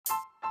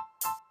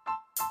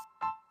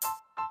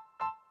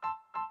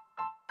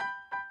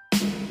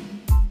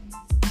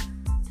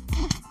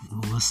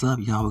What's up,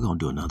 y'all? We're going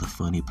to do another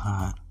funny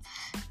pod.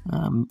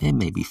 It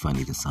may be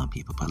funny to some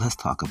people, but let's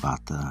talk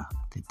about the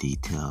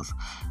details.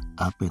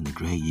 Up in the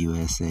great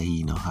USA,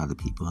 you know how the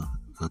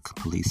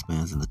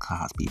policemen and the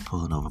cops be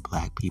pulling over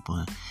black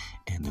people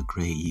in the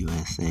great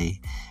USA.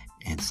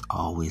 And it's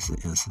always an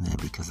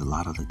incident because a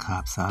lot of the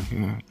cops out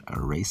here are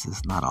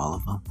racist. Not all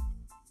of them.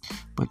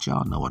 But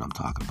y'all know what I'm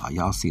talking about.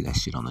 Y'all see that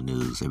shit on the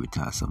news every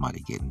time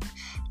somebody getting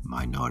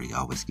minority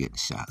always getting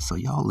shot. So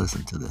y'all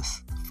listen to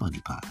this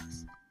funny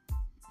pods.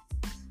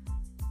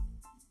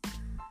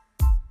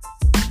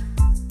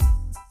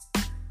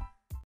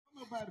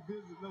 Nobody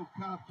visit no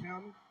Cobb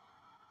County.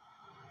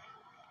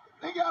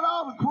 They got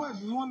all the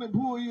questions when they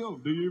pull you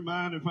over. Do you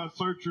mind if I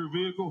search your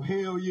vehicle?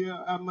 Hell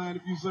yeah, I mind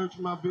if you search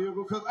my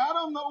vehicle. Because I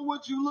don't know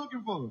what you're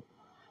looking for.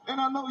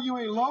 And I know you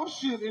ain't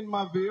lost shit in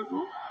my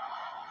vehicle.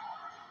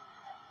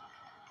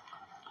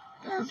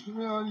 Ask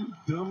me all you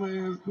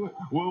dumbass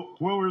questions. Well,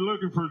 we're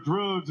looking for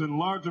drugs and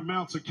large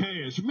amounts of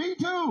cash. Me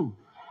too.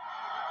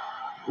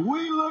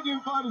 We looking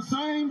for the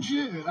same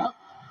shit.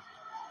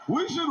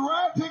 We should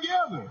ride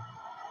together.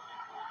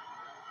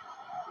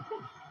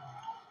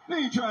 They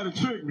ain't trying to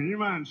trick me. You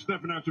mind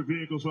stepping out your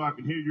vehicle so I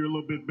can hear you a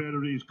little bit better?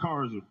 These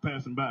cars are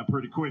passing by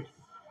pretty quick.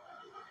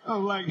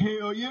 I'm like,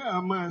 hell yeah, I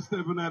mind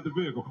stepping out the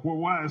vehicle. Well,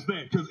 why is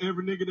that? Because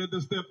every nigga that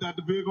done stepped out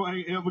the vehicle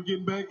ain't ever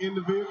getting back in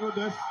the vehicle.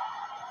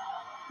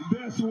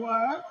 That's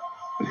why.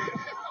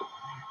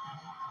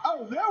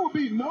 Oh, there will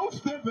be no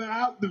stepping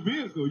out the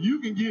vehicle. You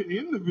can get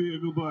in the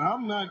vehicle, but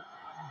I'm not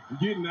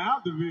getting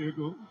out the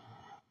vehicle.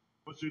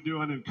 What you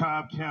doing in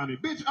Cobb County?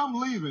 Bitch, I'm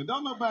leaving.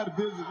 Don't nobody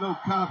visit no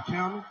Cobb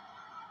County.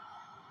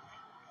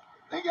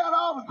 They got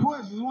all the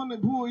questions when they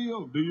pull you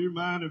over. Do you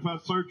mind if I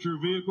search your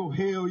vehicle?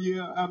 Hell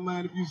yeah, I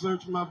mind if you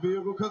search my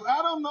vehicle. Because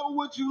I don't know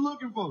what you're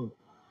looking for.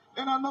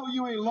 And I know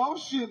you ain't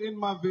lost shit in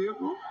my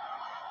vehicle.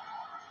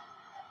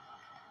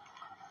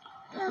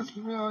 Ask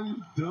me all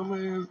you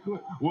dumbass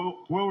questions.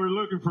 Well, we're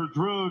looking for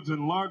drugs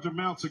and large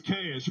amounts of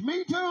cash.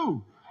 Me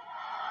too.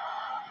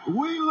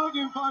 We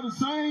looking for the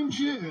same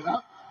shit.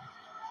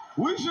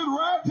 We should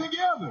ride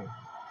together.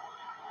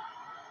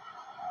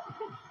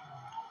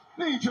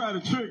 They ain't trying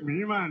to trick me.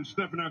 You mind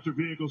stepping out your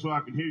vehicle so I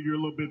can hear you a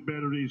little bit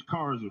better? These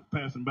cars are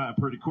passing by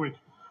pretty quick.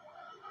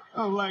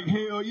 I'm like,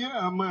 hell yeah,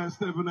 I mind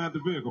stepping out the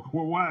vehicle.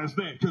 Well, why is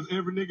that? Because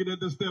every nigga that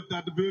done stepped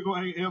out the vehicle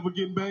ain't ever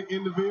getting back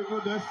in the vehicle.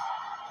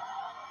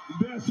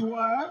 That's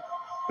why.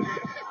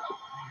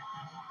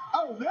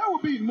 Oh, there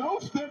will be no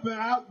stepping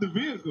out the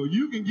vehicle.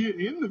 You can get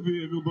in the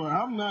vehicle, but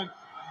I'm not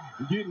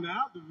getting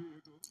out the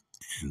vehicle.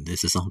 And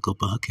this is Uncle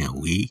Buck,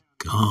 and we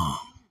gone.